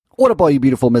What up, all you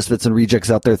beautiful Misfits and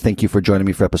Rejects out there? Thank you for joining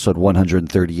me for episode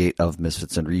 138 of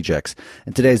Misfits and Rejects.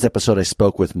 In today's episode, I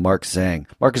spoke with Mark Zhang.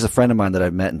 Mark is a friend of mine that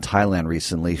I've met in Thailand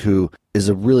recently who is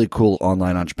a really cool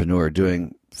online entrepreneur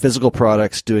doing physical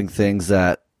products, doing things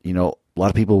that, you know, a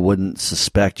lot of people wouldn't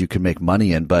suspect you could make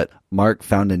money in, but Mark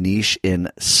found a niche in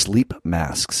sleep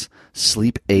masks,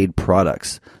 sleep aid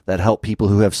products that help people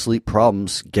who have sleep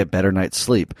problems get better night's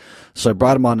sleep. So I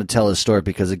brought him on to tell his story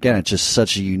because, again, it's just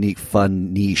such a unique,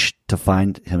 fun niche to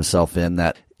find himself in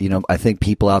that, you know, I think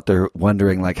people out there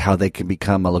wondering like how they can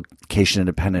become a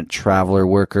location-independent traveler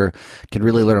worker can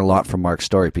really learn a lot from Mark's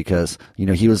story because, you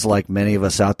know, he was like many of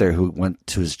us out there who went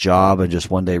to his job and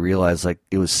just one day realized like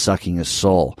it was sucking his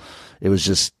soul. It was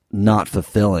just not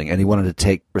fulfilling, and he wanted to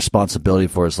take responsibility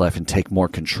for his life and take more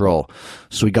control.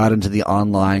 So he got into the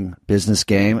online business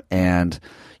game, and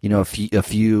you know, a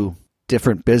few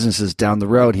different businesses down the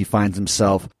road, he finds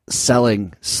himself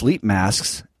selling sleep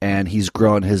masks, and he's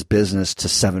grown his business to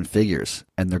 7 figures,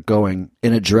 and they're going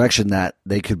in a direction that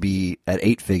they could be at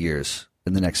 8 figures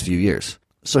in the next few years.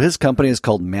 So his company is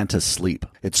called Manta Sleep.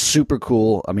 It's super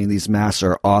cool. I mean, these masks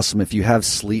are awesome. If you have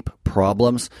sleep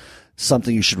problems,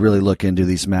 something you should really look into.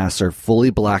 These masks are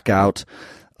fully blackout,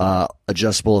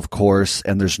 adjustable, of course,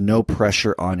 and there's no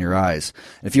pressure on your eyes.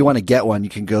 If you want to get one, you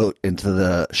can go into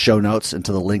the show notes,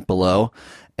 into the link below,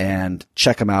 and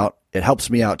check them out. It helps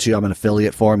me out, too. I'm an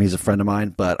affiliate for him. He's a friend of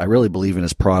mine, but I really believe in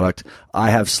his product. I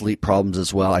have sleep problems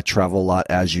as well. I travel a lot,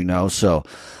 as you know, so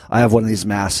I have one of these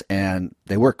masks, and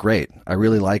they work great. I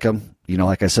really like them. You know,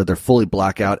 like I said, they're fully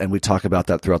blackout, and we talk about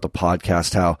that throughout the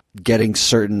podcast, how getting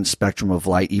certain spectrum of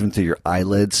light, even through your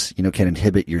eyelids, you know, can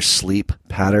inhibit your sleep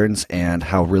patterns, and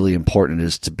how really important it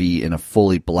is to be in a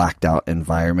fully blacked out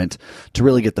environment to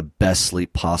really get the best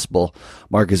sleep possible.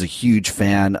 Mark is a huge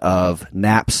fan of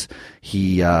naps.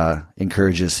 He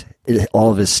encourages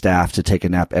all of his staff to take a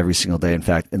nap every single day. In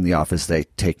fact, in the office, they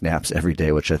take naps every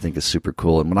day, which I think is super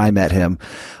cool. And when I met him,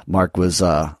 Mark was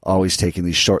always taking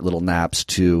these short little naps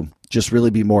to just really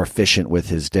be more efficient with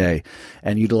his day,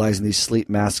 and utilizing these sleep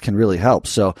masks can really help.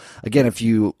 So again, if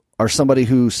you are somebody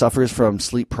who suffers from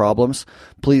sleep problems,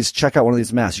 please check out one of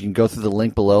these masks. You can go through the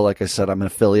link below. Like I said, I'm an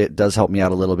affiliate. It does help me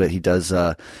out a little bit. He does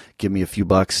give me a few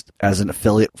bucks as an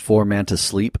affiliate for Manta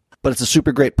Sleep, but it's a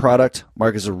super great product.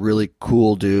 Mark is a really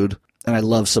cool dude, and I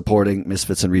love supporting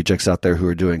Misfits and Rejects out there who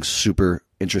are doing super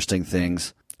interesting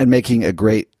things and making a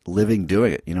great living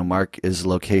doing it. You know, Mark is a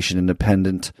location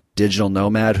independent digital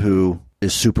nomad who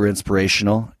is super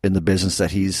inspirational in the business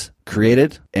that he's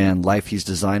created and life he's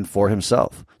designed for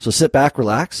himself. So sit back,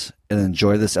 relax, and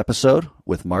enjoy this episode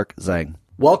with Mark Zhang.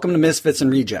 Welcome to Misfits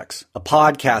and Rejects, a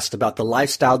podcast about the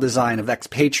lifestyle design of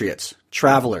expatriates,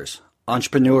 travelers,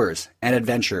 entrepreneurs, and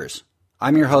adventurers.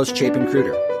 I'm your host, Chapin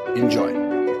Cruder. Enjoy.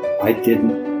 I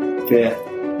didn't fit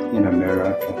in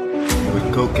America.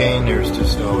 With cocaine, there's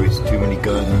just always too many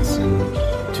guns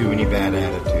and too many bad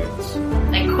attitudes.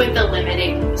 I quit the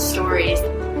limiting stories.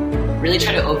 Really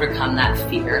try to overcome that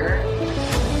fear.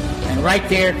 And right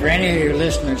there, for any of your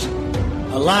listeners,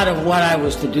 a lot of what I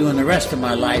was to do in the rest of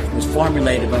my life was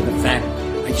formulated by the fact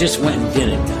I just went and did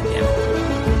it, goddammit.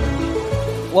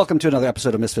 Welcome to another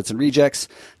episode of Misfits and Rejects.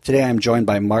 Today I'm joined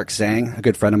by Mark Zhang, a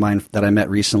good friend of mine that I met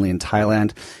recently in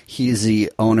Thailand. He's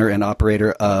the owner and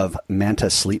operator of Manta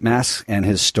Sleep Masks, and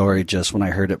his story, just when I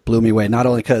heard it, blew me away, not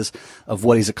only because of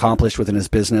what he's accomplished within his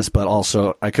business, but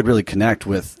also I could really connect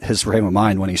with his frame of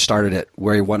mind when he started it,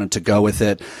 where he wanted to go with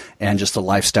it, and just the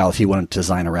lifestyle he wanted to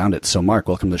design around it. So Mark,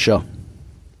 welcome to the show.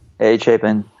 Hey,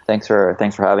 Chapin. Thanks for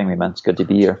having me, man. It's good to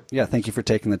be here. Yeah, thank you for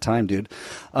taking the time, dude.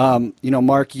 You know,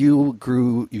 Mark, you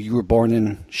were born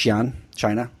in Xi'an,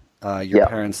 China. Your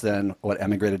parents then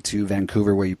emigrated to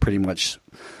Vancouver, where you pretty much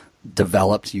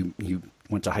developed. You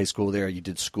went to high school there. You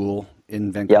did school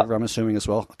in Vancouver, I'm assuming, as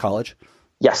well, college.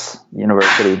 Yes,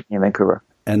 university in Vancouver.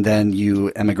 And then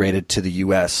you emigrated to the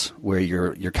U.S., where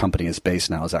your company is based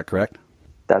now. Is that correct?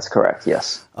 That's correct.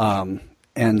 Yes.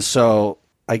 And so,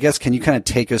 I guess, can you kind of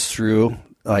take us through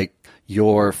like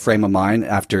your frame of mind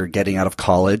after getting out of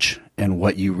college and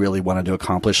what you really wanted to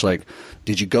accomplish? Like,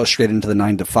 did you go straight into the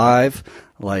 9 to 5?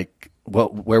 Like,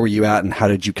 where were you at, and how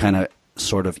did you kind of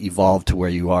sort of evolve to where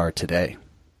you are today?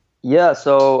 Yeah.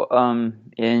 So,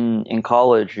 in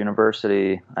college,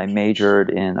 university, I majored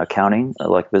in accounting,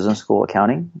 like business school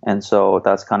accounting. And so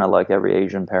that's kind of like every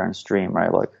Asian parent's dream,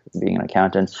 right? Like being an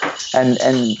accountant. And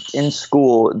in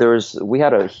school, we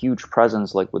had a huge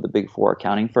presence, like with the big four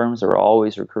accounting firms. They were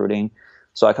always recruiting.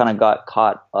 So I kind of got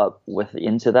caught up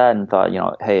into that and thought, you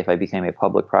know, hey, if I became a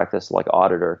public practice like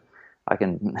auditor, I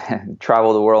can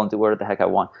travel the world and do whatever the heck I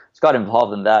want. So got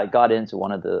involved in that. Got into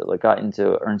got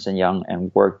into Ernst and Young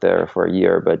and worked there for a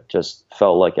year, but just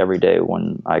felt like every day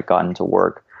when I got into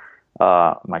work,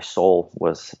 my soul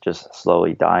was just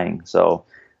slowly dying. So,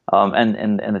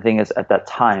 and the thing is, at that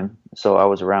time, so I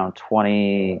was around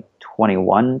 20,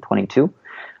 21, 22.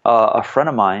 A friend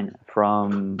of mine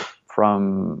from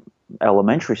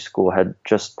elementary school had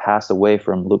just passed away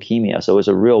from leukemia. So it was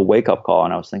a real wake up call.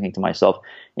 And I was thinking to myself,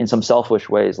 in some selfish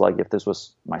ways, like if this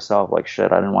was myself, like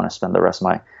shit, I didn't want to spend the rest of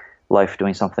my life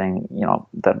doing something,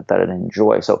 that I didn't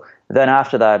enjoy. So then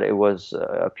after that, it was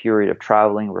a period of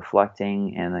traveling,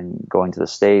 reflecting, and then going to the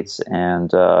States,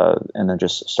 and then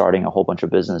just starting a whole bunch of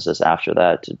businesses after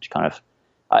that to kind of,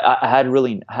 I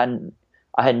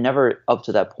had never up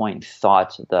to that point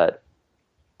thought that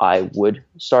I would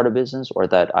start a business or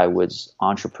that I was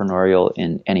entrepreneurial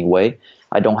in any way.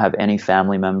 I don't have any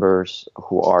family members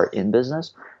who are in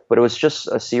business, but it was just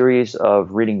a series of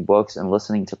reading books and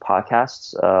listening to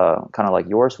podcasts, kind of like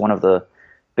yours. One of the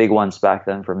big ones back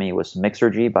then for me was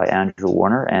Mixergy by Andrew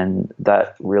Warner, and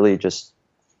that really just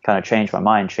kind of changed my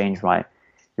mind, changed my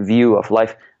view of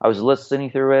life. I was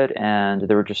listening through it, and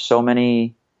there were just so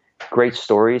many great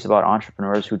stories about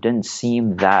entrepreneurs who didn't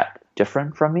seem that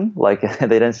different from me. Like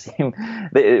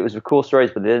it was cool stories,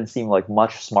 but they didn't seem like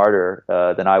much smarter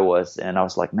than I was. And I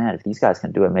was like, man, if these guys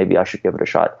can do it, maybe I should give it a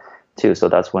shot too. So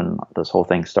that's when this whole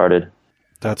thing started.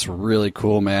 That's really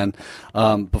cool, man.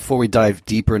 Before we dive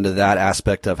deeper into that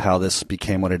aspect of how this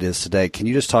became what it is today, can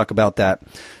you just talk about that,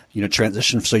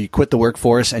 transition? So you quit the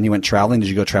workforce and you went traveling. Did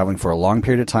you go traveling for a long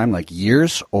period of time, like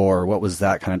years, or what was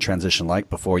that kind of transition like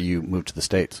before you moved to the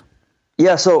States?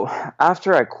 Yeah, so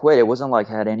after I quit, it wasn't like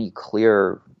I had any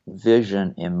clear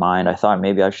vision in mind. I thought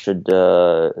maybe I should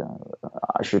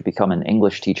become an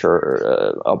English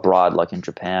teacher abroad, like in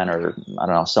Japan or I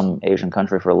don't know, some Asian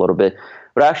country for a little bit.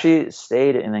 But I actually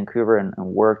stayed in Vancouver and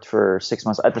worked for 6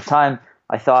 months. At the time,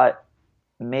 I thought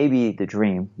maybe the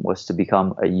dream was to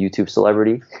become a YouTube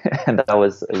celebrity, and that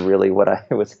was really what I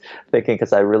was thinking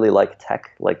because I really like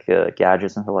tech, like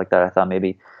gadgets and stuff like that. I thought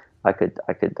maybe I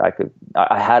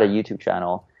had a YouTube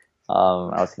channel.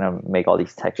 I was going to make all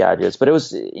these tech gadgets, but it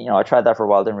was, I tried that for a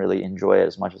while. Didn't really enjoy it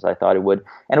as much as I thought it would.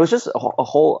 And it was just a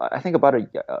whole, I think about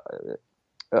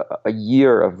a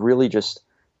year of really just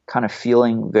kind of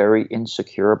feeling very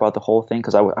insecure about the whole thing.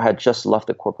 Cause I had just left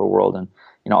the corporate world, and,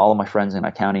 all of my friends in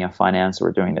accounting and finance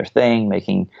were doing their thing,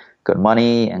 making good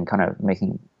money and kind of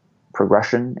making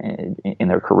progression in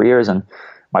their careers. And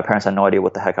my parents had no idea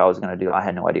what the heck I was going to do. I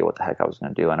had no idea what the heck I was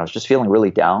going to do. And I was just feeling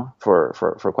really down for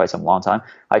quite some long time.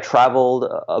 I traveled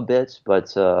a bit,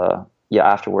 but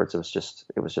afterwards it was just,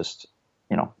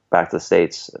 back to the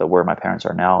States where my parents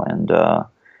are now, and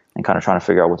kind of trying to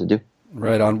figure out what to do.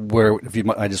 Right on.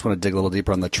 I just want to dig a little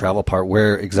deeper on the travel part.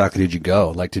 Where exactly did you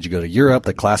go? Like, did you go to Europe,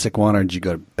 the classic one, or did you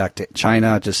go back to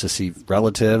China just to see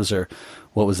relatives, or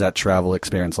what was that travel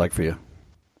experience like for you?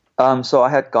 So I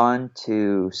had gone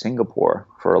to Singapore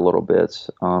for a little bit.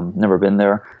 Never been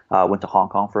there. Went to Hong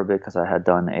Kong for a bit because I had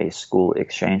done a school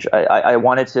exchange. I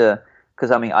wanted to,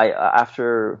 because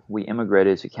after we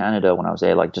immigrated to Canada when I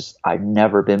was I'd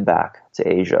never been back to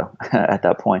Asia at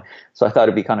that point. So I thought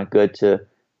it'd be kind of good to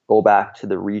go back to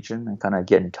the region and kind of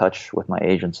get in touch with my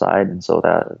Asian side. And so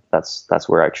that's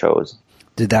where I chose.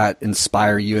 Did that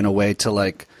inspire you in a way to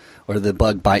or did the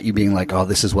bug bite you being like, oh,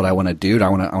 this is what I want to do? I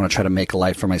want to try to make a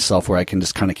life for myself where I can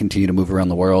just kind of continue to move around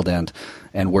the world and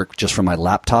work just from my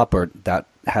laptop, or that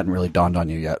hadn't really dawned on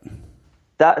you yet?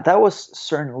 That was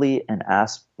certainly an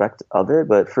aspect of it.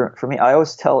 But for me, I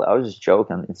was just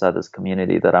joking inside this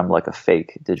community that I'm like a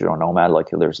fake digital nomad, like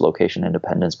there's location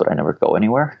independence, but I never go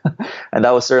anywhere. And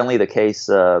that was certainly the case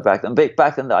back then.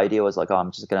 Back then, the idea was like, oh,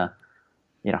 I'm just going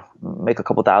to, make a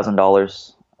couple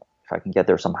 $1,000s if I can get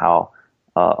there somehow.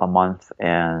 A month,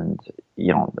 and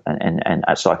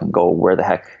so I can go where the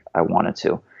heck I wanted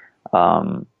to.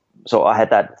 So I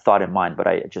had that thought in mind, but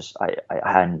I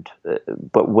hadn't.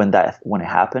 But when it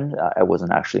happened, I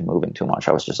wasn't actually moving too much.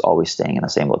 I was just always staying in the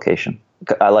same location.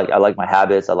 I like my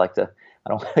habits. I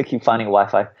don't keep finding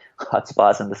Wi-Fi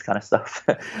hotspots and this kind of stuff.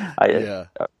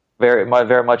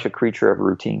 Very much a creature of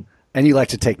routine. And you like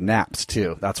to take naps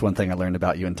too. That's one thing I learned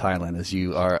about you in Thailand is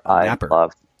you are a napper.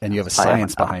 And you have a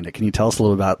science behind it. Can you tell us a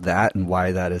little about that and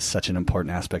why that is such an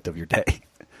important aspect of your day?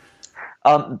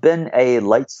 Been a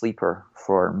light sleeper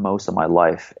for most of my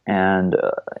life, and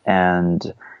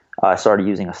I started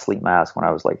using a sleep mask when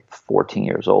I was like 14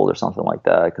 years old or something like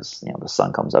that, because the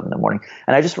sun comes up in the morning.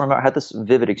 And I just remember I had this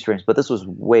vivid experience, but this was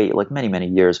many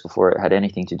years before it had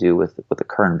anything to do with the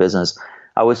current business.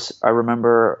 I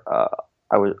remember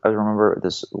I remember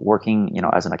this working,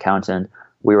 as an accountant.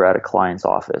 We were at a client's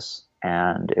office,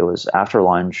 and it was after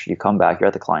lunch. You come back, you're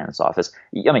at the client's office.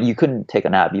 I mean, you couldn't take a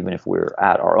nap even if we were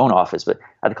at our own office, but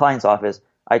at the client's office,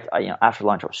 after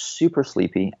lunch, I was super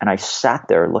sleepy, and I sat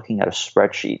there looking at a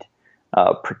spreadsheet,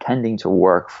 pretending to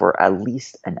work for at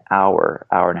least an hour,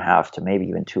 hour and a half to maybe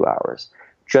even 2 hours,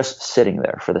 just sitting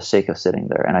there for the sake of sitting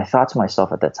there. And I thought to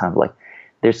myself at that time, like,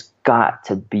 there's got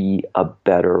to be a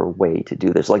better way to do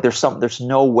this. Like, there's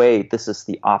no way this is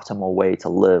the optimal way to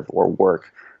live or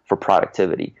work for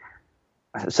productivity.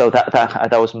 So that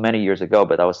was many years ago,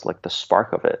 but that was like the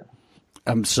spark of it.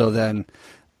 So then,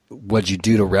 what'd you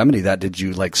do to remedy that? Did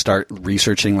you like start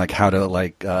researching like how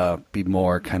to be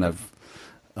more kind of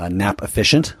nap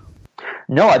efficient?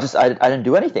 No, I didn't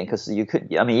do anything because you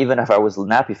could. I mean, even if I was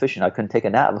nap efficient, I couldn't take a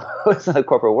nap. I was in the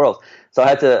corporate world, so I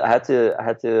had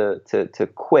to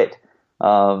quit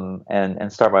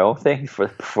and start my own thing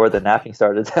before the napping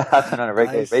started to happen on a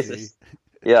regular basis.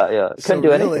 Yeah. Couldn't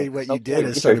do anything. Really, what you did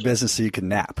is start a business so you could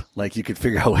nap. Like you could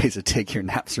figure out ways to take your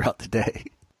naps throughout the day.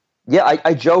 Yeah,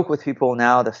 I joke with people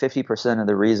now that 50% of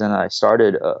the reason I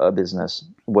started a business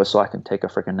was so I can take a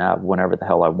freaking nap whenever the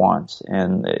hell I want.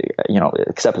 And,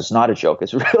 except it's not a joke.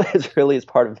 It's really is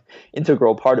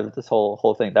integral part of this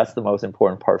whole thing. That's the most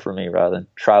important part for me rather than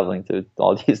traveling to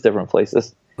all these different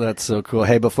places. That's so cool.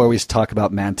 Hey, before we talk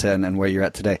about Manta and where you're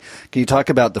at today, can you talk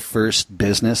about the first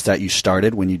business that you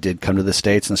started when you did come to the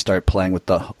States and start playing with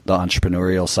the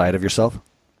entrepreneurial side of yourself?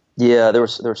 Yeah,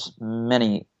 there's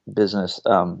many business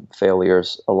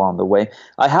failures along the way.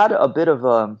 I had a bit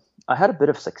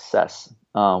of success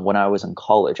when I was in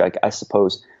college. I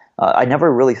suppose I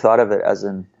never really thought of it as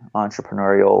an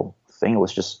entrepreneurial thing. It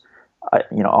was just,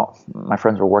 my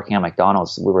friends were working at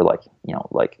McDonald's. We were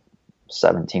like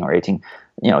 17 or 18,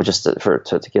 just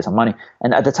to get some money.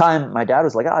 And at the time, my dad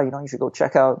was like, you should go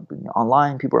check out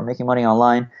online. People are making money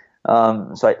online.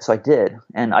 So I did,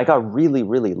 and I got really,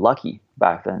 really lucky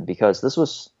back then because this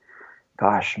was,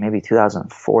 maybe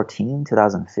 2014,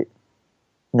 2015.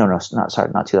 No, not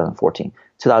 2014,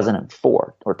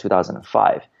 2004 or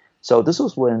 2005. So this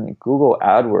was when Google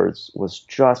AdWords was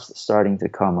just starting to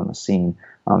come on the scene.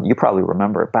 You probably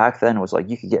remember back then it was like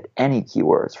you could get any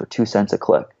keywords for 2 cents a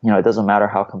click. It doesn't matter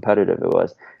how competitive it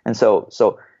was. And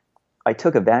so I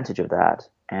took advantage of that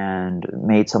and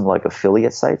made some like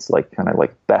affiliate sites, like kind of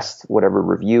like best whatever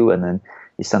review, and then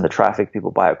you send the traffic, people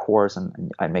buy a course,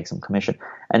 and I make some commission.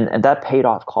 And that paid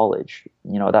off college.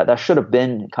 That should have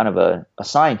been kind of a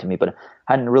sign to me, but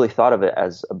I hadn't really thought of it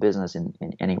as a business in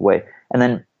any way. And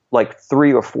then like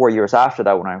 3 or 4 years after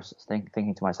that, when I was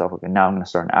thinking to myself, okay, now I'm going to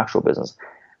start an actual business.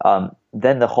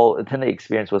 Then the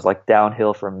experience was like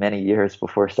downhill for many years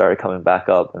before it started coming back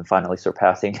up and finally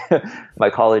surpassing my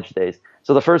college days.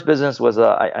 So the first business was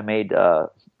I made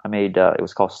it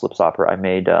was called Slipstopper.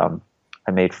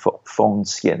 I made phone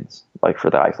skins, like for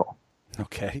the iPhone.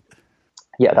 Okay.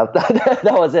 Yeah,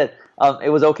 that was it. It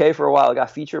was okay for a while. I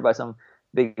got featured by some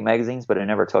big magazines, but it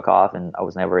never took off, and I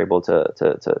was never able to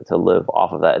live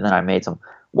off of that. And then I made some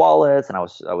wallets, and I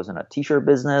was in a t-shirt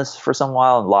business for some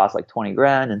while and lost like 20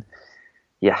 grand. And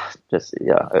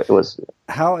it was.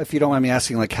 How, if you don't mind me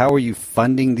asking, like, how were you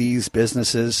funding these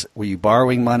businesses? Were you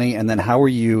borrowing money? And then how were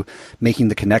you making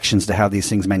the connections to have these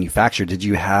things manufactured? Did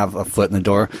you have a foot in the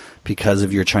door because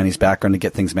of your Chinese background to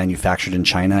get things manufactured in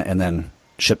China and then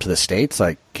shipped to the States?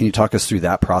 Like, can you talk us through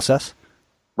that process?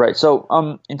 Right.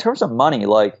 So, in terms of money,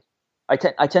 like, I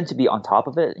tend to be on top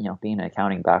of it, being an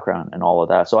accounting background and all of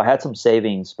that. So I had some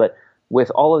savings, but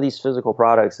with all of these physical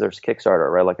products, there's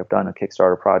Kickstarter, right? Like I've done a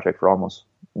Kickstarter project for almost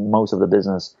most of the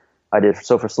business I did.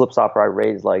 So for Slipstopper, I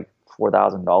raised like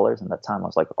 $4,000. And at that time I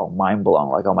was like, mind blown.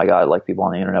 Like, oh my God, like people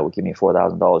on the internet would give me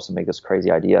 $4,000 to make this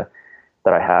crazy idea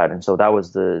that I had. And so that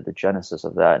was the genesis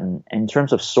of that. And in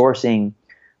terms of sourcing,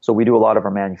 so we do a lot of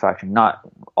our manufacturing, not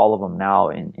all of them now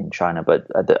in China, but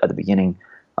at the beginning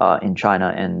in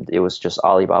China. And it was just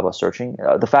Alibaba searching.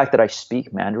 The fact that I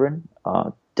speak Mandarin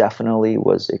definitely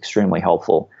was extremely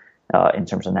helpful in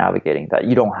terms of navigating that.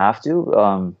 You don't have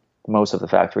to. Most of the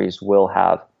factories will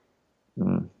have,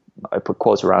 I put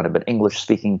quotes around it, but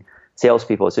English-speaking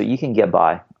salespeople, so you can get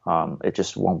by. It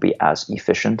just won't be as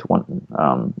efficient,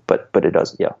 but it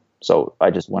does, yeah. So I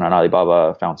just went on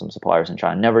Alibaba, found some suppliers in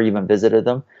China, never even visited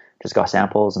them, just got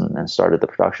samples and started the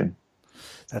production.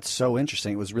 That's so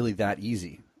interesting. It was really that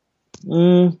easy.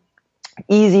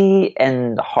 Easy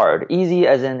and hard. Easy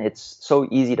as in it's so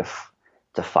easy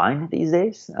to find these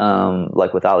days,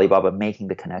 like with Alibaba making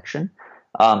the connection.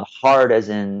 Hard as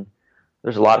in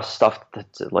there's a lot of stuff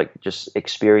that like just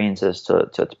experiences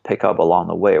to pick up along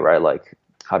the way, right? Like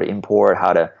how to import,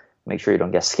 how to make sure you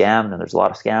don't get scammed. And there's a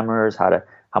lot of scammers,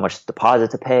 how much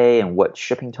deposit to pay and what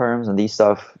shipping terms and these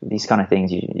kind of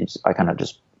things. I kind of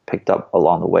just picked up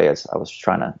along the way as I was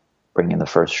trying to bring in the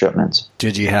first shipments.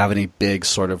 Did you have any big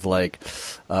sort of like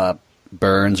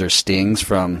burns or stings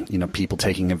from, people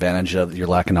taking advantage of your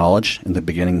lack of knowledge in the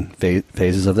beginning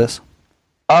phases of this?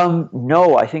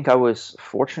 No, I think I was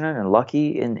fortunate and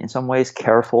lucky in some ways,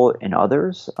 careful in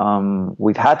others.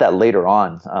 We've had that later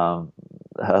on,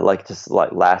 like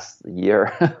last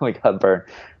year, we got burned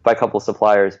by a couple of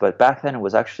suppliers. But back then it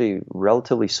was actually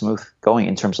relatively smooth going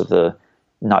in terms of the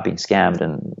not being scammed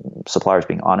and suppliers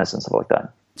being honest and stuff like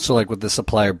that. So like when the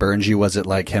supplier burns you, was it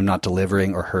like him not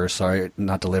delivering or her,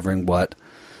 not delivering what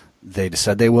they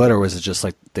said they would, or was it just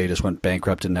like they just went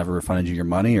bankrupt and never refunded you your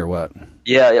money, or what?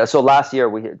 Yeah. So last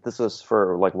year this was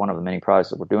for like one of the many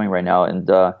products that we're doing right now, and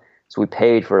so we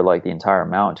paid for like the entire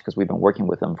amount because we've been working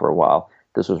with them for a while.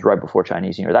 This was right before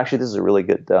Chinese New Year. Actually, this is a really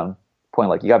good point.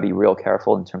 Like you got to be real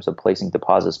careful in terms of placing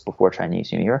deposits before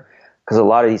Chinese New Year, because a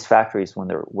lot of these factories, when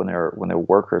their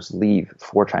workers leave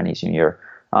for Chinese New Year,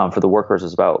 for the workers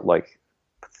is about like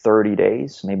 30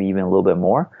 days, maybe even a little bit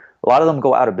more. A lot of them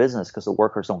go out of business because the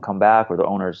workers don't come back, or the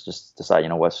owners just decide,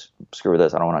 what, screw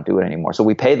this, I don't want to do it anymore. So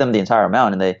we paid them the entire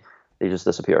amount, and they just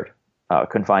disappeared.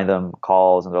 Couldn't find them,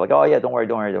 calls, and they're like, oh yeah, don't worry.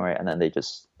 And then they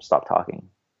just stopped talking.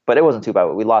 But it wasn't too bad.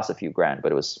 We lost a few grand,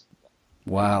 but it was.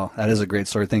 Wow, that is a great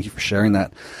story. Thank you for sharing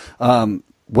that.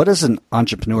 What does an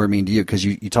entrepreneur mean to you? Because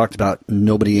you talked about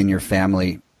nobody in your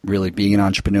family really being an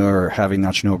entrepreneur or having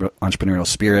entrepreneurial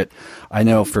spirit. I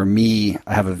know for me,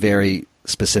 I have a very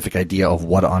specific idea of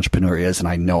what an entrepreneur is, and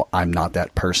I know I'm not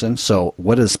that person. So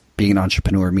what does being an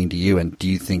entrepreneur mean to you, and do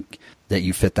you think that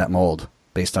you fit that mold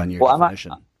based on your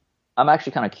definition? I'm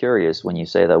actually kind of curious when you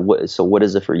say that. So what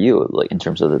is it for you, like in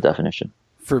terms of the definition?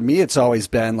 For me, it's always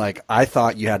been like, I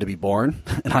thought you had to be born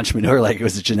an entrepreneur, like it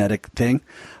was a genetic thing.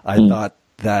 I thought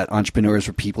that entrepreneurs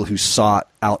were people who sought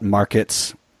out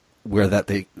markets where that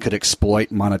they could exploit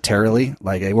monetarily.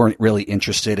 Like they weren't really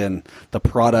interested in the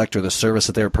product or the service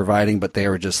that they were providing, but they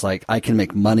were just like, I can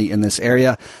make money in this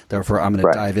area, therefore I'm going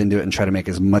to dive into it and try to make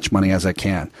as much money as I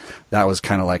can. That was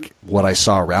kind of like what I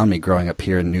saw around me growing up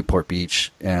here in Newport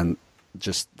Beach, and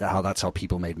just that's how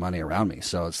people made money around me.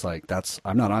 So it's like,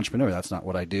 I'm not an entrepreneur. That's not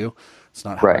what I do. It's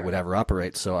not how I would ever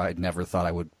operate. So I never thought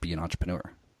I would be an entrepreneur.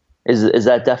 Is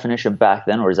that definition back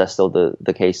then, or is that still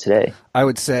the case today? I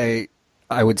would say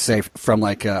from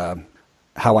like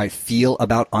how I feel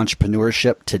about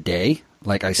entrepreneurship today,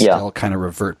 like I still kind of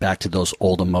revert back to those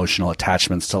old emotional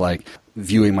attachments to like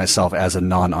viewing myself as a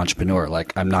non-entrepreneur.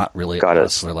 Like I'm not really a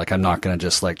hustler. Like I'm not going to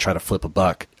just like try to flip a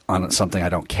buck on something I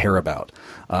don't care about.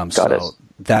 So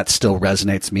that still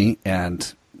resonates me,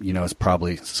 and it's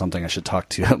probably something I should talk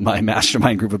to my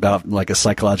mastermind group about, like a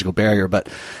psychological barrier. But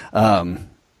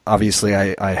obviously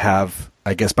I have,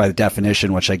 I guess by the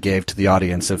definition, which I gave to the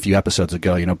audience a few episodes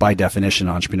ago, by definition,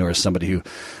 an entrepreneur is somebody who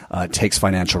takes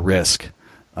financial risk,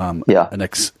 an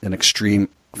extreme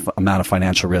amount of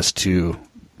financial risk to,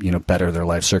 better their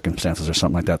life circumstances or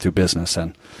something like that through business.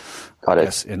 And I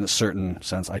guess in a certain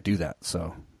sense, I do that.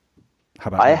 So how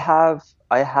about you?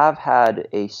 I have had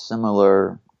a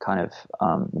similar kind of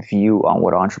view on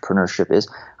what entrepreneurship is.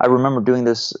 I remember doing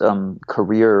this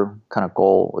career kind of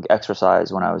goal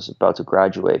exercise when I was about to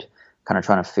graduate, kind of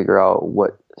trying to figure out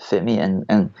what fit me.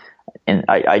 And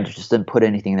I just didn't put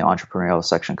anything in the entrepreneurial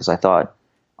section because I thought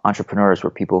entrepreneurs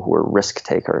were people who were risk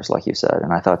takers, like you said.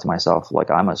 And I thought to myself, like,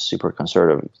 I'm a super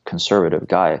conservative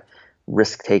guy.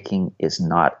 Risk taking is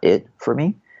not it for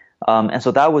me. And so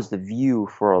that was the view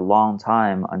for a long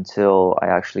time until I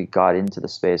actually got into the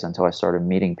space, until I started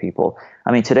meeting people.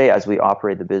 I mean, today, as we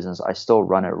operate the business, I still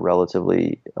run it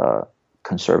relatively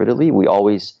conservatively.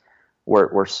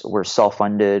 We're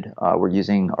self-funded. We're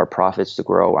using our profits to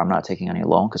grow. I'm not taking any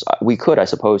loan because we could, I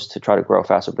suppose, to try to grow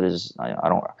faster, but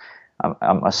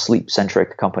I'm a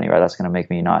sleep-centric company, right? That's going to make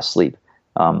me not sleep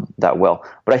that well.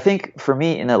 But I think for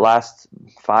me, in the last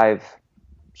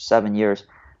 5-7 years,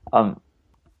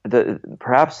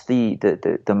 perhaps the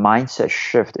mindset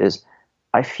shift is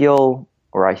I feel,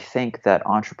 or I think that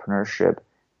entrepreneurship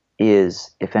is,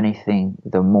 if anything,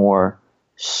 the more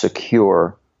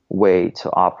secure way to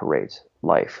operate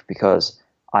life, because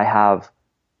I have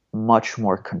much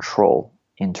more control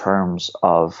in terms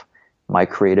of my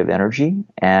creative energy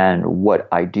and what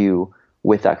I do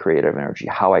with that creative energy,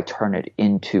 how I turn it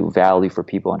into value for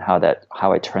people, and how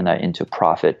I turn that into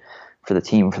profit for the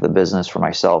team, for the business, for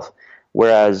myself.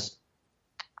 Whereas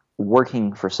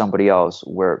working for somebody else,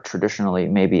 where traditionally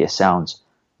maybe it sounds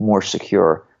more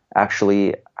secure,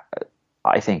 actually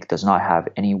I think does not have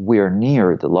anywhere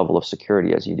near the level of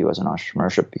security as you do as an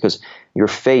entrepreneurship, because your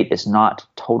fate is not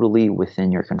totally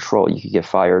within your control. You could get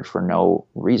fired for no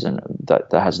reason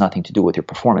that has nothing to do with your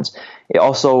performance. It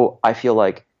also, I feel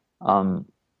like,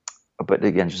 but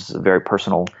again, just a very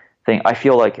personal thing. I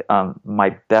feel like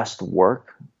my best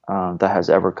work that has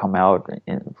ever come out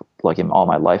in all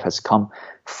my life has come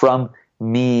from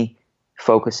me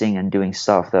focusing and doing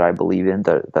stuff that I believe in,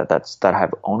 that I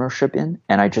have ownership in.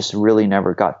 And I just really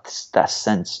never got that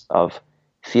sense of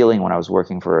feeling when I was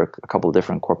working for a couple of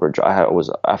different corporate jobs.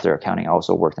 After accounting, I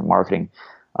also worked in marketing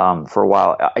for a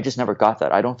while. I just never got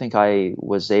that. I don't think I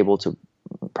was able to,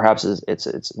 perhaps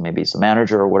it's maybe it's a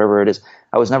manager or whatever it is.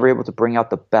 I was never able to bring out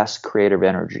the best creative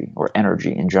energy or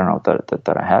energy in general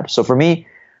that I had. So for me,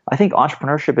 I think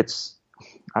entrepreneurship, it's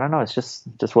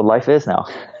just what life is now,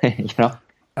 you know?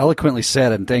 Eloquently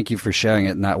said, and thank you for sharing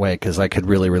it in that way, because I could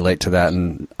really relate to that.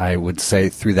 And I would say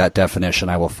through that definition,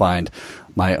 I will find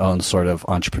my own sort of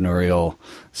entrepreneurial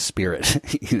spirit.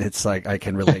 It's like I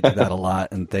can relate to that a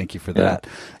lot, and thank you for that.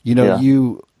 You know,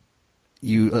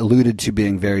 you alluded to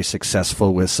being very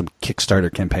successful with some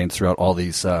Kickstarter campaigns throughout all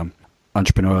these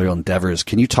entrepreneurial endeavors.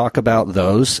 Can you talk about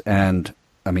those, and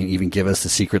I mean, even give us the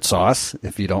secret sauce,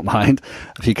 if you don't mind?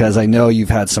 Because I know you've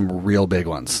had some real big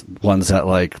ones that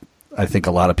like, I think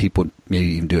a lot of people maybe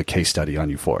even do a case study on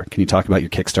you for. Can you talk about your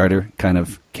Kickstarter kind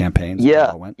of campaigns?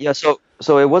 Yeah.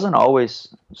 So it wasn't always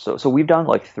so we've done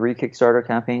like 3 Kickstarter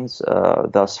campaigns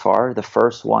thus far. The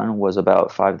first one was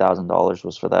about $5,000,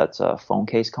 was for that phone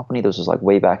case company. This was like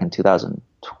way back in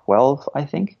 2012, I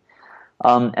think.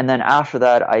 And then after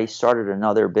that, I started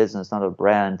another business, another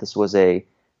brand. This was a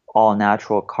all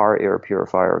natural car air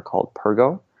purifier called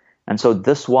Pergo. And so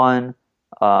this one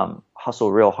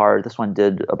hustled real hard. This one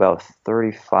did about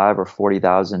 $35,000 or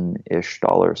 $40,000-ish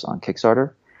on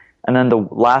Kickstarter. And then the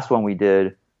last one we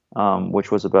did,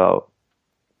 which was about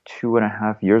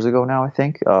 2.5 years ago now, I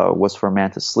think, was for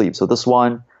Mantis Sleep. So this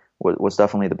one was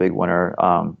definitely the big winner.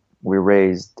 We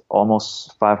raised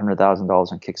almost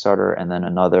 $500,000 on Kickstarter, and then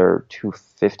another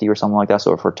 $250 or something like that.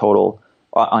 So for total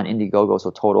on Indiegogo, so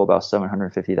total about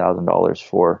 $750,000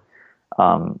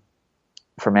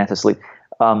 for Mantis Sleep.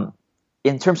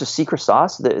 In terms of secret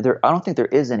sauce, I don't think there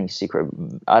is any secret.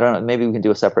 I don't know. Maybe we can do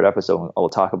a separate episode and we'll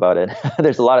talk about it.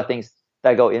 There's a lot of things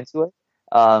that go into it.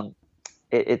 I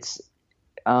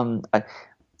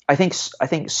think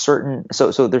certain.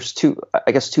 So there's two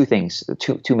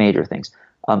major things.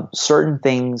 Certain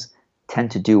things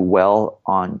tend to do well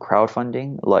on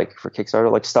crowdfunding, like for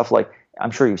Kickstarter, like stuff like, I'm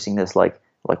sure you've seen this, like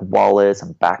wallets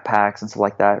and backpacks and stuff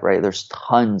like that, right? There's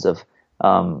tons of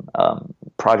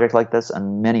project like this,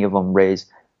 and many of them raise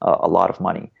a lot of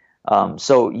money.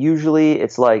 So usually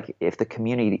it's like if the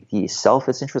community itself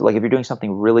is interested, like if you're doing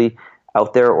something really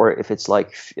out there, or if it's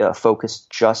like focused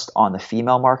just on the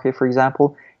female market, for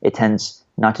example, it tends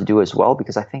not to do as well,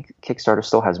 because I think Kickstarter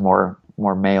still has more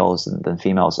males than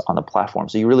females on the platform.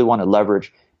 So you really want to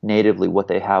leverage natively what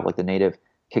they have, like the native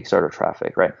Kickstarter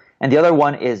traffic, right? And the other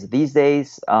one is these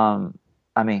days,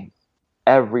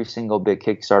 every single big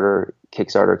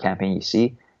Kickstarter campaign you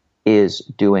see is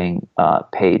doing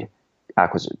paid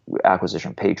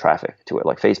acquisition, paid traffic to it,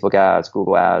 like Facebook ads,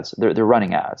 Google ads. They're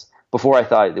running ads. Before, I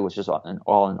thought it was just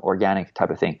all an organic type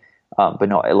of thing, but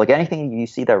no, like anything you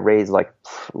see that raise like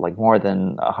more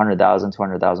than $100,000,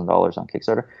 $200,000 on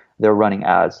Kickstarter, they're running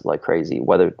ads like crazy,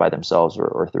 whether by themselves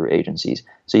or through agencies.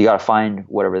 So you got to find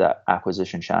whatever that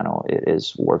acquisition channel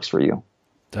is works for you.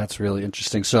 That's really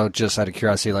interesting. So just out of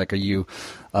curiosity, like, are you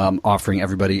offering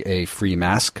everybody a free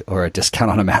mask or a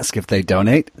discount on a mask if they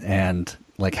donate? And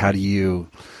like, how do you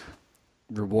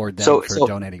reward them for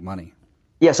donating money?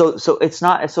 Yeah, so it's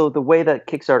not, so the way that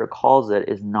Kickstarter calls it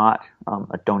is not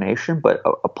a donation, but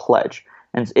a pledge.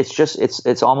 And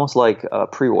it's almost like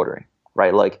pre-ordering,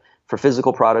 right? Like for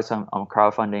physical products on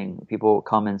crowdfunding, people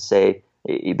come and say,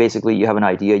 basically you have an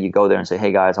idea, you go there and say,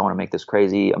 hey guys, I want to make this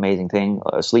crazy, amazing thing,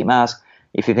 a sleep mask.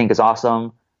 If you think it's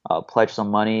awesome, pledge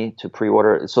some money to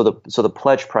pre-order. So the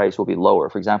pledge price will be lower.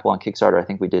 For example, on Kickstarter, I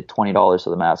think we did $20 for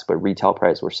the mask, but retail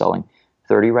price we're selling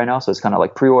 $30 right now. So it's kind of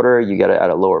like pre-order, you get it at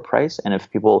a lower price. And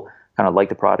if people kind of like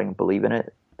the product and believe in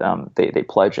it, they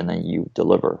pledge and then you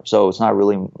deliver. So it's not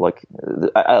really like,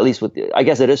 at least I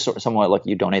guess it is somewhat like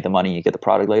you donate the money, you get the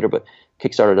product later, but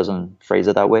Kickstarter doesn't phrase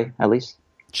it that way, at least.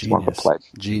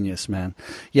 Genius, man.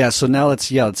 Yeah. So now let's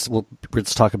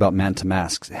talk about Man to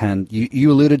Masks. And you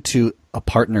alluded to a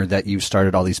partner that you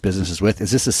started all these businesses with.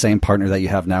 Is this the same partner that you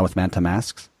have now with Man to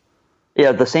Masks?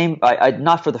 Yeah, the same. I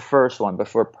not for the first one, but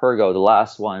for Pergo, the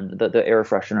last one, the air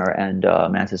freshener and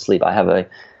Mantis Sleep. I have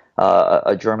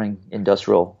a German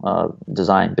industrial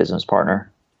design business partner.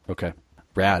 Okay.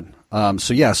 Rad.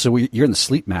 You're in the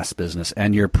sleep mask business,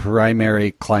 and your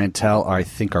primary clientele,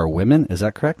 are women. Is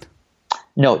that correct?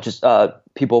 No, just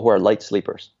people who are light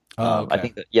sleepers. Oh, okay. I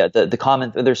think that, the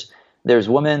common there's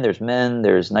women, there's men,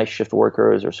 there's night shift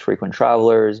workers, there's frequent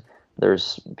travelers,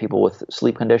 there's people with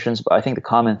sleep conditions. But I think the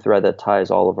common thread that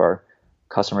ties all of our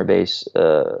customer base,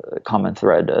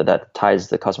 that ties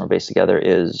the customer base together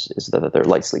is that they're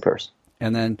light sleepers.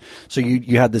 And then, so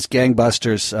you had this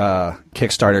gangbusters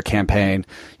Kickstarter campaign,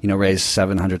 raised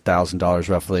 $700,000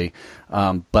 roughly.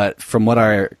 But from what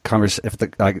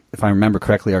if I remember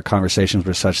correctly, our conversations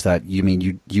were such that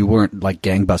you weren't like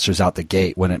gangbusters out the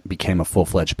gate when it became a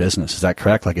full-fledged business. Is that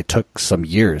correct? Like it took some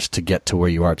years to get to where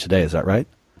you are today. Is that right?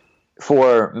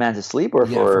 For Manta Sleep or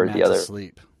for the other?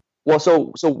 Sleep. Well,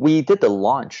 so we did the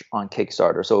launch on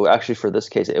Kickstarter. So actually, for this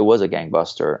case, it was a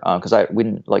gangbuster because we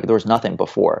didn't there was nothing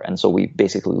before, and so we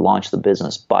basically launched the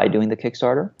business by doing the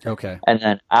Kickstarter. Okay. And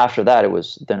then after that,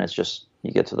 it's just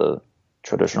you get to the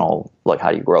traditional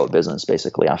how do you grow a business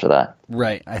basically after that.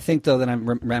 Right. I think though that I'm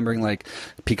remembering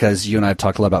because you and I have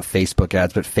talked a lot about Facebook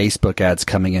ads, but Facebook ads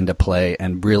coming into play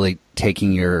and really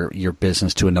taking your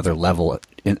business to another level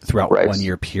throughout 1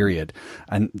 year period,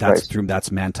 and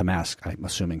that's Manta Mask, I'm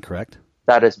assuming, correct?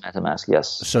 That is Manta Mask,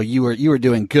 yes. So you were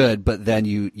doing good, but then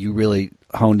you really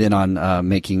honed in on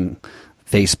making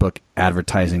Facebook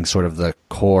advertising sort of the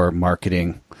core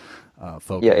marketing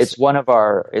focus. Yeah, it's one of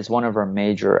our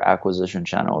major acquisition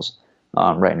channels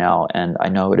right now, and I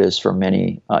know it is for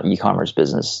many e-commerce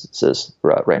businesses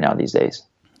right now these days.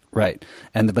 Right,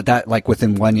 but that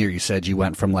within 1 year, you said you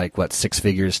went from 6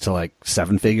 figures to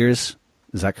 7 figures.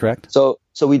 Is that correct? So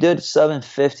we did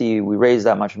 750. We raised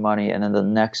that much money, and then the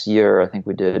next year, I think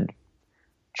we did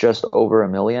just over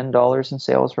 $1 million in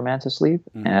sales for Manta Sleep,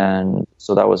 and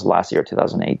so that was last year,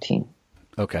 2018.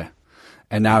 Okay.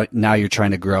 And now you're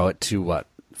trying to grow it to what,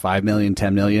 5 million,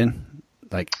 10 million?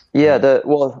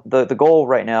 The goal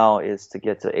right now is to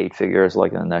get to 8 figures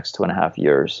in the next 2.5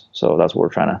 years. So that's what we're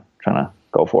trying to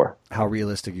go for. How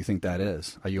realistic do you think that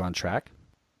is? Are you on track?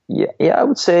 Yeah, I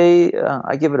would say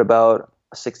I give it about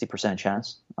a 60%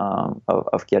 chance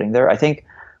of getting there. I think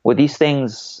with these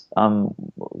things,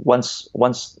 once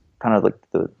kind of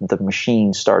the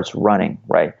machine starts running,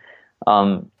 right?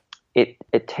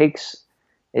 It takes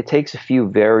a few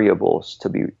variables to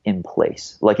be in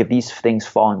place. If these things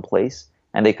fall in place,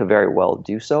 and they could very well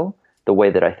do so the way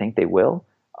that I think they will,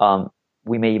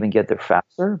 we may even get there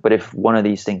faster. But if one of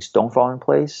these things don't fall in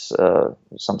place,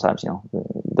 sometimes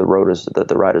the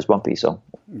ride is bumpy. So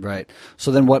right.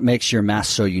 So then, what makes your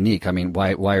mask so unique? I mean,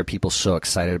 why are people so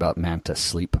excited about Manta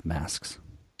Sleep masks?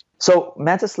 So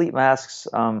Manta Sleep masks,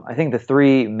 I think the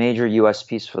 3 major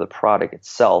USPs for the product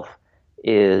itself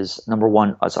is, number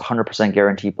 1, it's 100%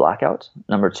 guaranteed blackout.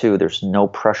 Number 2, there's no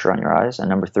pressure on your eyes. And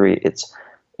number 3, it's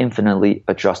infinitely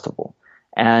adjustable.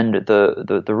 And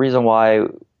the reason why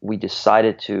we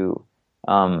decided to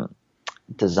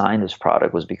design this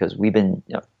product was because we've been,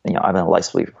 I've been a light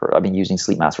sleeper. I've been using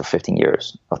sleep masks for 15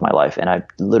 years of my life, and I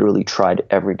literally tried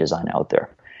every design out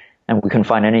there, and we couldn't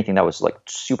find anything that was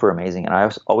super amazing. And I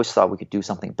always thought we could do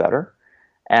something better.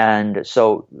 And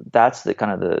so that's the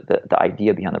kind of the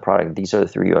idea behind the product. These are the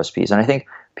 3 USPs. And I think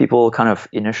people kind of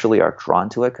initially are drawn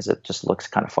to it because it just looks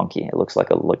kind of funky. It looks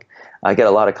I get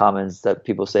a lot of comments that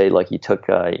people say you took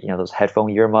those headphone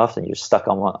earmuffs and you stuck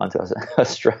them onto a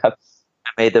strap and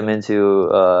made them into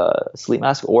sleep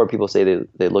mask, or people say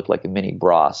they look like a mini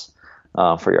bras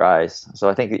for your eyes. So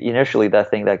I think initially that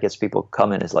thing that gets people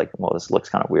coming is well, this looks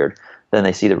kind of weird. Then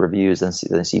they see the reviews and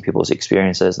they see people's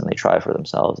experiences and they try it for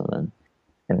themselves, and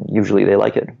usually they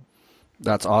like it.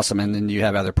 That's awesome. And then you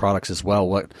have other products as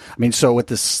well. So with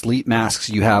the sleep masks,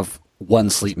 you have one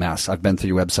sleep mask. I've been through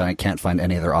your website. I can't find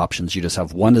any other options. You just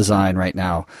have one design right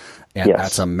now, and yes.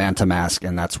 That's a Manta Mask,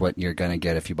 and that's what you're going to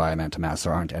get if you buy a Manta Mask.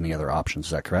 There aren't any other options.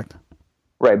 Is that correct?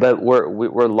 Right, but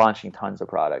we're launching tons of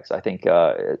products. I think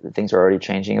things are already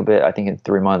changing a bit. I think in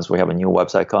 3 months we have a new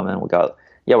website coming.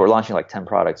 We're launching 10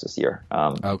 products this year.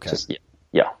 Okay.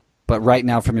 Yeah. But right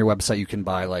now from your website you can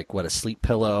buy a sleep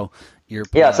pillow,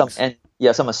 earplugs.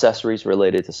 Some accessories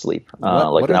related to sleep.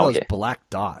 What are those black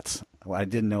dots? Well, I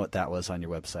didn't know what that was on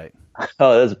your website.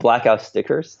 Oh, those blackout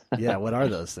stickers. Yeah, what are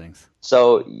those things?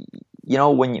 So,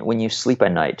 when you sleep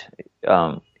at night,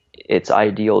 it's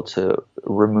ideal to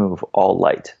remove all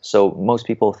light. So most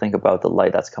people think about the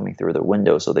light that's coming through the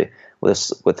window, so they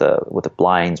with the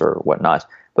blinds or whatnot.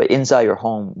 But inside your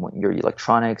home, your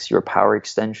electronics, your power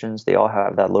extensions, they all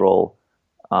have that little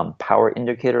power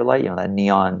indicator light. That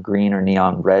neon green or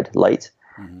neon red light.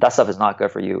 Mm-hmm. That stuff is not good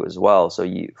for you as well. So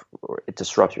it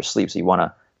disrupts your sleep. So you want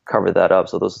to cover that up.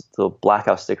 So those the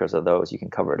blackout stickers are those, you can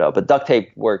cover it up. But duct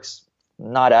tape works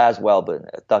not as well,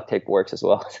 but duct tape works as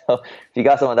well. So if you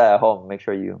got some of that at home, make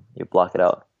sure you block it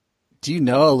out. Do you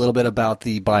know a little bit about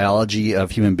the biology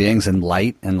of human beings and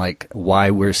light, and like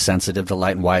why we're sensitive to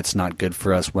light and why it's not good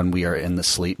for us when we are in the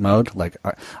sleep mode? Like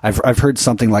I've heard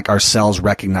something like our cells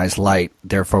recognize light,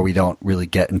 therefore we don't really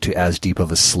get into as deep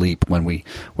of a sleep when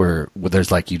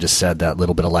there's, like you just said, that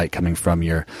little bit of light coming from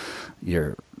your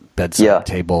bedside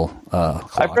table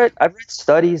clock. I've read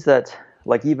studies that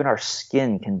like even our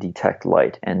skin can detect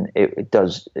light, and it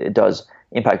does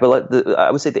impact. But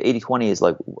I would say the 80-20 is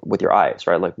like with your eyes,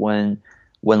 right? Like when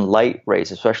light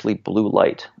rays, especially blue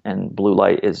light, and blue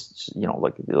light is, you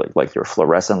know, like your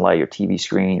fluorescent light, your TV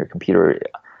screen, your computer.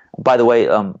 By the way,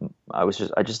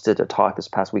 I just did a talk this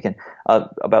past weekend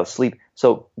about sleep.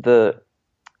 So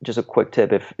just a quick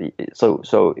tip,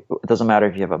 so it doesn't matter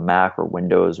if you have a Mac or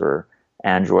Windows or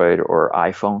Android or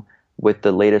iPhone. With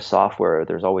the latest software,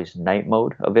 there's always night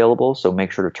mode available, so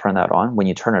make sure to turn that on. When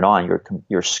you turn it on,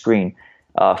 your screen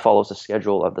follows the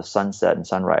schedule of the sunset and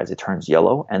sunrise. It turns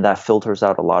yellow, and that filters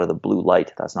out a lot of the blue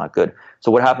light. That's not good.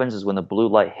 So what happens is when the blue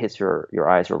light hits your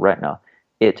eyes or retina,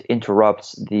 it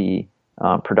interrupts the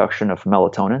production of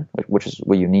melatonin, which is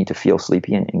what you need to feel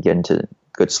sleepy and get into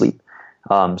good sleep.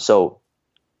 So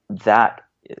that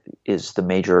is the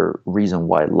major reason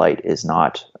why light is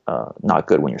not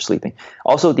good when you're sleeping.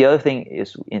 Also, the other thing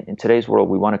is in today's world,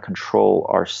 we want to control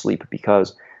our sleep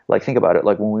because, like, think about it.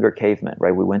 Like when we were cavemen,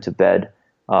 right? We went to bed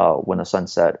when the sun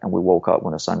set, and we woke up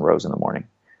when the sun rose in the morning.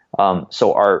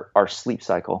 So our sleep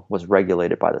cycle was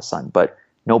regulated by the sun. But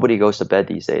nobody goes to bed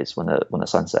these days when the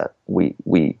sun set. We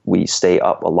stay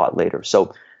up a lot later.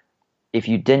 So if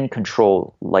you didn't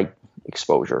control light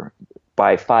exposure,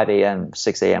 by 5 a.m.,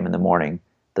 6 a.m. in the morning,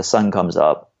 the sun comes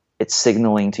up. It's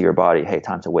signaling to your body, hey,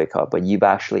 time to wake up. But you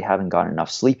actually haven't gotten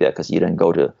enough sleep yet because you didn't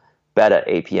go to bed at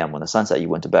 8 p.m. when the sun set. You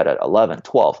went to bed at 11,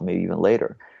 12, maybe even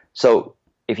later. So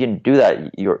if you didn't do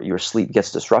that, your sleep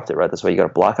gets disrupted, right? That's why you got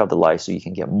to block out the light so you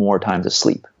can get more time to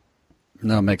sleep.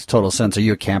 No, it makes total sense. Are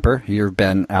you a camper? You've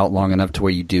been out long enough to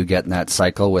where you do get in that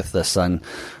cycle with the sun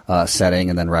setting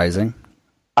and then rising?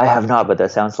 I have not, but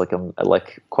that sounds like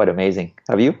quite amazing.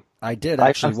 Have you? I did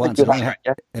actually once. It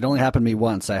only happened to me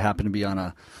once. I happened to be on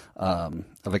a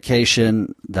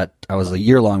vacation that I was a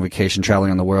year-long vacation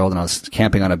traveling on the world, and I was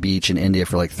camping on a beach in India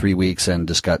for like 3 weeks and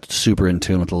just got super in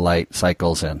tune with the light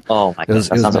cycles. And oh my God, it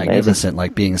was magnificent. Amazing.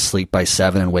 Like being asleep by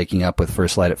 7 and waking up with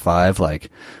first light at 5.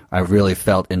 Like I really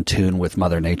felt in tune with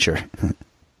Mother Nature.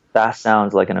 That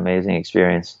sounds like an amazing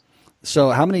experience.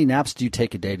 So how many naps do you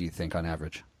take a day, do you think, on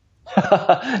average?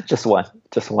 Just one.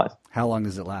 How long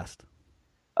does it last?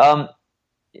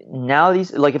 Now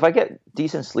if I get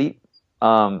decent sleep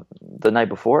the night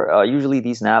before, usually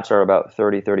these naps are about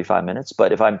 30, 35 minutes.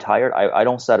 But if I'm tired, I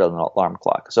don't set an alarm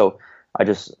clock. So I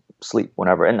just sleep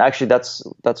whenever. And actually that's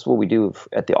what we do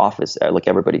at the office. Like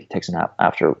everybody takes a nap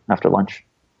after lunch.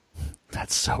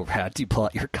 That's so rad. Do you pull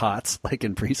out your cots like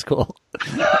in preschool?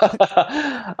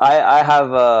 I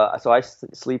have, so I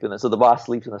sleep so the boss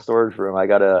sleeps in the storage room. I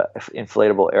got a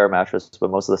inflatable air mattress, but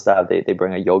most of the staff, they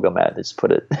bring a yoga mat. They just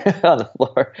put it on the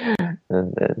floor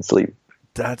and sleep.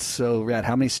 That's so rad.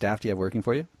 How many staff do you have working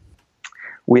for you?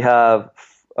 We have,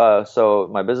 so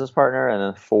my business partner and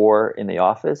then 4 in the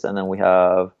office. And then we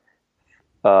have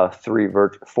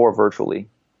 4 virtually.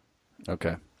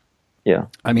 Okay. Yeah.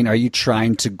 I mean, are you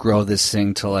trying to grow this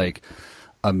thing to like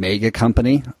a mega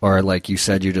company, or like you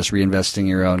said, you're just reinvesting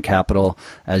your own capital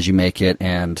as you make it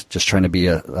and just trying to be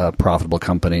a profitable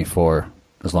company for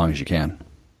as long as you can?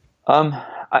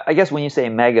 I guess when you say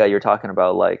mega, you're talking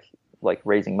about like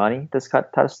raising money, this type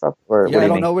of stuff? Or yeah, I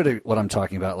don't know what I'm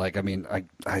talking about. Like, I mean,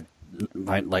 I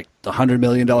like the $100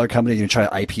 million company, you try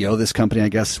to IPO this company, I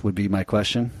guess would be my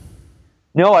question.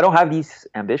 No, I don't have these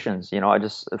ambitions. You know,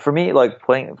 so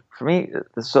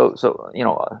you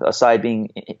know, aside being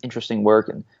interesting work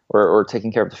or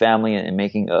taking care of the family and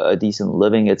making a decent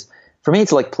living, for me,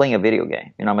 it's like playing a video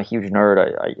game. You know, I'm a huge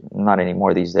nerd. I'm not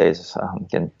anymore these days. I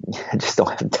just don't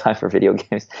have time for video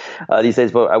games these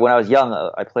days. But when I was young,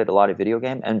 I played a lot of video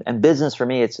game, and business for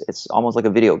me, it's almost like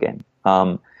a video game.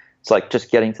 It's like just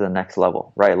getting to the next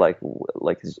level, right? Like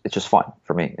it's just fun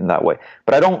for me in that way.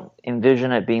 But I don't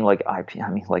envision it being like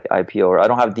IPO, or I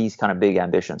don't have these kind of big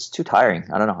ambitions. Too tiring.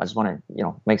 I don't know. I just want to, you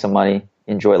know, make some money,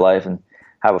 enjoy life, and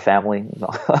have a family and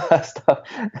all that stuff.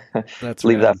 That's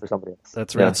leave rad. that for somebody else.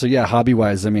 That's right. Yeah. So yeah, hobby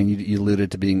wise, I mean, you alluded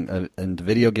to being into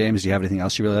video games. Do you have anything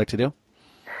else you really like to do?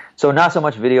 So not so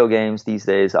much video games these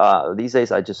days. These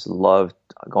days, I just love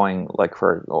going like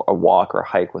for a walk or a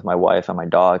hike with my wife and my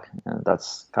dog, and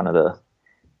that's kind of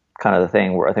kind of the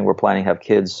thing. Where I think we're planning to have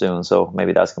kids soon, so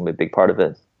maybe that's going to be a big part of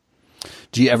it.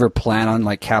 Do you ever plan on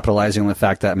like capitalizing on the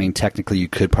fact that, I mean, technically you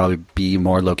could probably be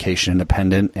more location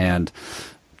independent and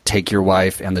take your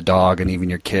wife and the dog and even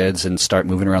your kids and start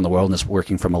moving around the world and just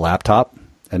working from a laptop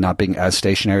and not being as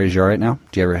stationary as you are right now?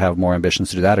 Do you ever have more ambitions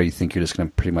to do that, or you think you're just going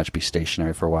to pretty much be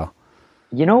stationary for a while?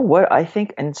 You know what I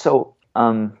think, and so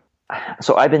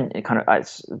I've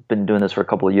been doing this for a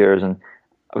couple of years, and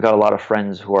I've got a lot of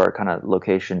friends who are kind of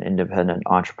location independent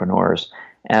entrepreneurs,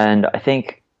 and I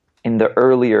think in the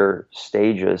earlier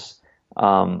stages,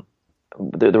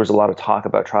 there was a lot of talk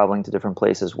about traveling to different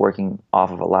places, working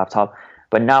off of a laptop.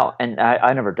 But now, and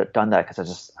I never done that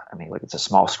because it's a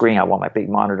small screen. I want my big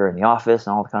monitor in the office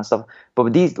and all that kind of stuff. But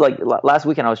with these, like last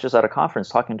weekend, I was just at a conference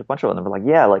talking to a bunch of them. They were like,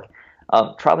 yeah, like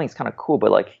traveling is kind of cool, but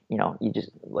like, you know, you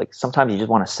just like sometimes you just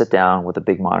want to sit down with a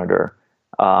big monitor,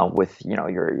 with, you know,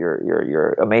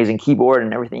 your amazing keyboard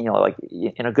and everything, you know, like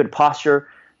in a good posture,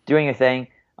 doing your thing.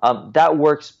 That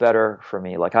works better for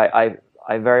me. Like I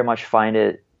very much find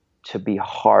it to be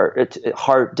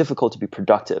difficult to be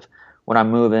productive when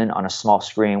I'm moving on a small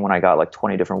screen, when I got like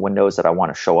 20 different windows that I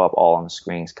want to show up all on the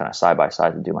screens kind of side by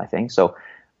side to do my thing. So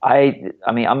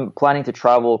I'm planning to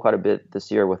travel quite a bit this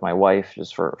year with my wife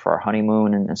just for our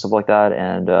honeymoon and stuff like that.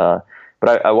 And,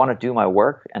 but I want to do my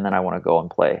work and then I want to go and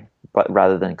play, but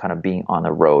rather than kind of being on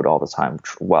the road all the time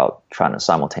while trying to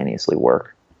simultaneously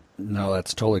work. No,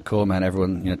 that's totally cool, man.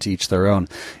 Everyone, you know, to each their own.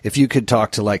 If you could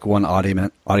talk to like one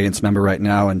audience member right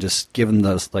now and just give them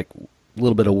those like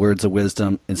little bit of words of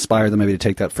wisdom, inspire them maybe to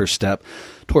take that first step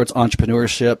towards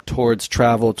entrepreneurship, towards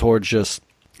travel, towards just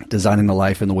designing the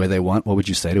life in the way they want, what would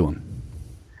you say to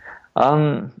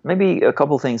them? Maybe a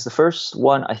couple things. The first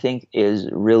one I think is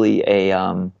really a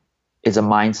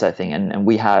mindset thing, and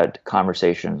we had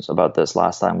conversations about this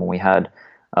last time when we had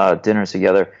dinners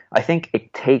together. I think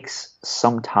it takes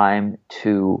some time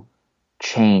to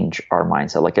change our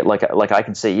mindset. Like I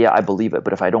can say, yeah, I believe it,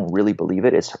 but if I don't really believe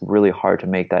it, it's really hard to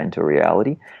make that into a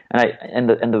reality. And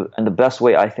the best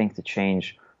way I think to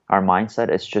change our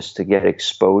mindset is just to get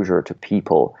exposure to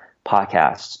people,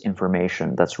 podcasts,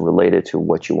 information that's related to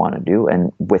what you want to do.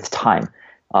 And with time,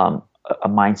 a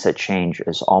mindset change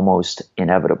is almost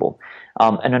inevitable.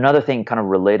 And another thing kind of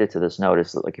related to this note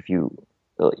is that, like, if you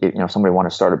know, somebody want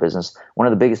to start a business, one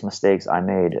of the biggest mistakes I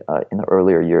made in the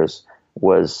earlier years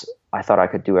was I thought I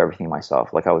could do everything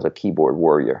myself. Like I was a keyboard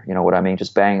warrior. You know what I mean?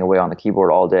 Just banging away on the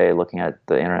keyboard all day, looking at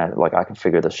the internet. Like I can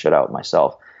figure this shit out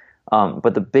myself.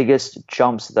 But the biggest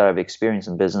jumps that I've experienced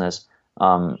in business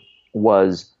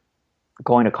was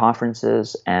going to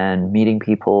conferences and meeting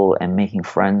people and making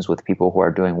friends with people who are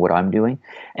doing what I'm doing.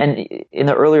 And in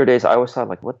the earlier days, I always thought,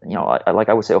 like, what, you know,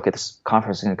 I would say, okay, this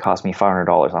conference is going to cost me $500. I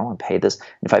don't want to pay this.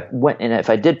 And if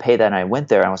I did pay that and I went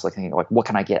there, I was like thinking, like, what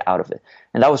can I get out of it?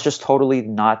 And that was just totally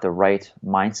not the right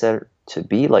mindset to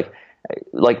be. Like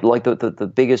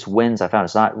the biggest wins I found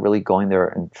is not really going there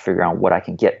and figuring out what I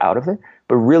can get out of it,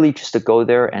 but really just to go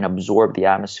there and absorb the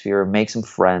atmosphere, make some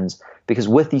friends. Because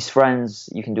with these friends,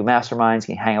 you can do masterminds,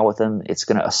 you can hang out with them. It's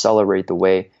going to accelerate the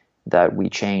way that we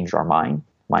change our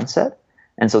mindset.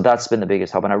 And so that's been the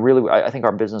biggest help. And I think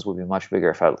our business would be much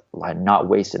bigger if I had not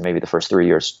wasted maybe the first 3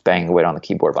 years banging away on the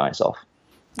keyboard by myself.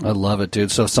 I love it,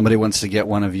 dude. So if somebody wants to get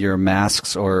one of your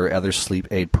masks or other sleep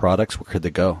aid products, where could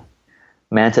they go?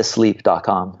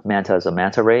 Mantasleep.com. Manta is a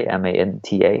manta ray,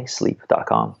 MANTA,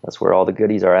 sleep.com. That's where all the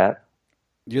goodies are at.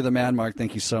 You're the man, Mark.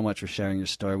 Thank you so much for sharing your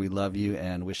story. We love you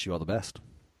and wish you all the best.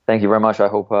 Thank you very much. I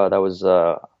hope that was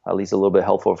at least a little bit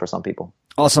helpful for some people.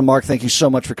 Awesome, Mark. Thank you so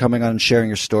much for coming on and sharing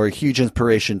your story. Huge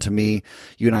inspiration to me.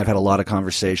 You and I have had a lot of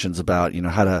conversations about, you know,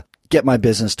 how to get my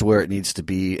business to where it needs to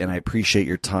be, and I appreciate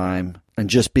your time and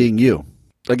just being you.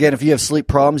 Again, if you have sleep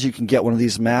problems, you can get one of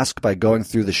these masks by going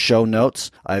through the show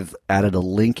notes. I've added a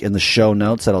link in the show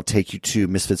notes that'll take you to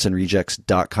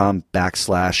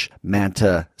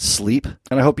misfitsandrejects.com/Manta Sleep.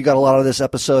 And I hope you got a lot of this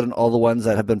episode and all the ones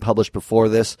that have been published before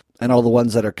this and all the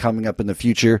ones that are coming up in the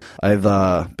future. I've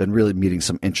been really meeting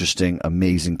some interesting,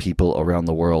 amazing people around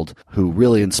the world who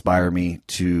really inspire me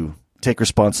to take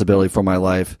responsibility for my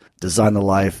life, design the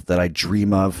life that I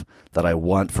dream of, that I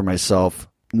want for myself.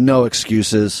 No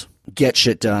excuses. Get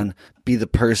shit done, be the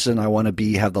person I want to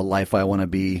be, have the life I want to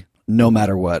be, no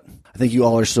matter what. I think you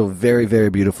all are so very, very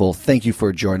beautiful. Thank you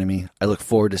for joining me. I look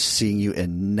forward to seeing you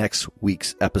in next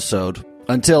week's episode.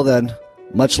 Until then,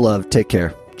 much love. Take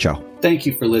care. Ciao. Thank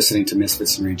you for listening to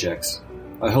Misfits and Rejects.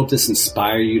 I hope this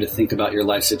inspires you to think about your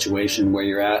life situation, where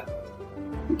you're at,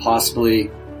 and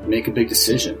possibly make a big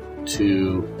decision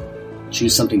to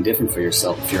choose something different for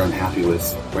yourself if you're unhappy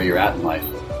with where you're at in life.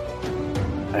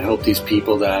 I hope these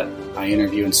people that I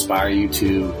interview, inspire you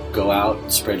to go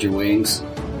out, spread your wings,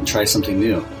 and try something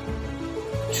new.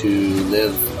 To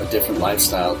live a different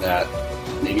lifestyle that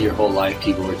maybe your whole life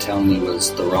people were telling you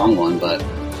was the wrong one, but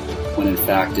when in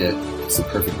fact it's the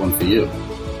perfect one for you.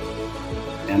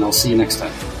 And I'll see you next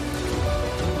time.